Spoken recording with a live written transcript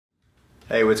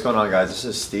Hey, what's going on, guys? This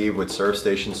is Steve with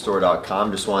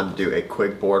SurfStationStore.com. Just wanted to do a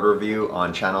quick board review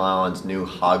on Channel Island's new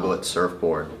Hoglet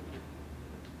surfboard.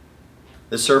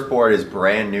 This surfboard is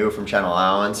brand new from Channel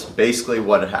Islands. Basically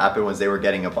what had happened was they were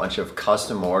getting a bunch of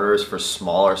custom orders for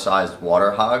smaller sized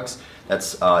Waterhogs.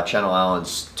 That's Channel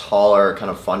Island's taller, kind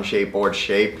of fun shape board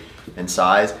shape and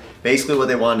size. Basically what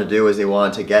they wanted to do is they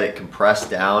wanted to get it compressed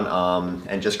down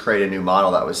and just create a new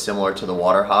model that was similar to the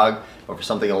Waterhog, but for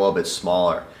something a little bit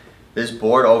smaller. This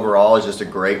board overall is just a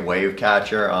great wave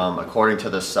catcher. According to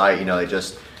the site, they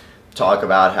just talk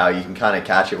about how you can kind of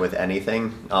catch it with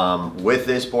anything. With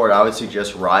this board, I would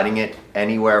suggest riding it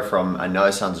anywhere from, I know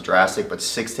it sounds drastic, but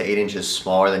 6 to 8 inches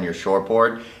smaller than your short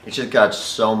board. It's just got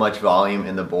so much volume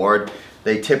in the board.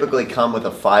 They typically come with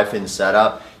a 5-fin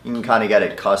setup. You can kind of get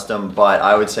it custom, but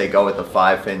I would say go with the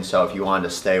 5-fin. So if you wanted to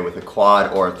stay with a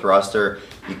quad or a thruster,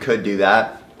 you could do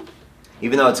that.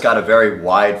 Even though it's got a very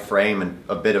wide frame and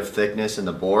a bit of thickness in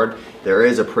the board, there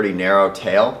is a pretty narrow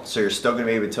tail, so you're still going to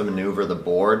be able to maneuver the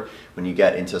board when you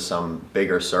get into some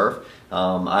bigger surf.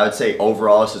 I would say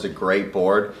overall this is a great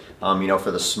board,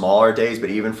 for the smaller days, but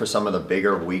even for some of the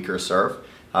bigger, weaker surf,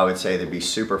 I would say they'd be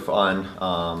super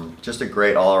fun. Just a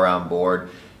great all-around board,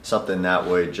 something that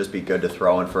would just be good to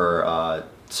throw in for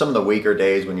some of the weaker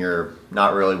days when you're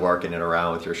not really working it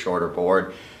around with your shorter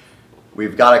board.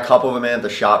 We've got a couple of them in at the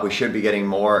shop. We should be getting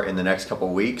more in the next couple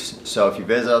of weeks. So if you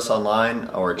visit us online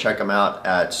or check them out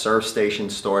at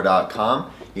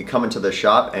surfstationstore.com, you come into the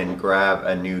shop and grab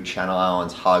a new Channel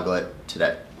Islands Hoglet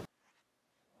today.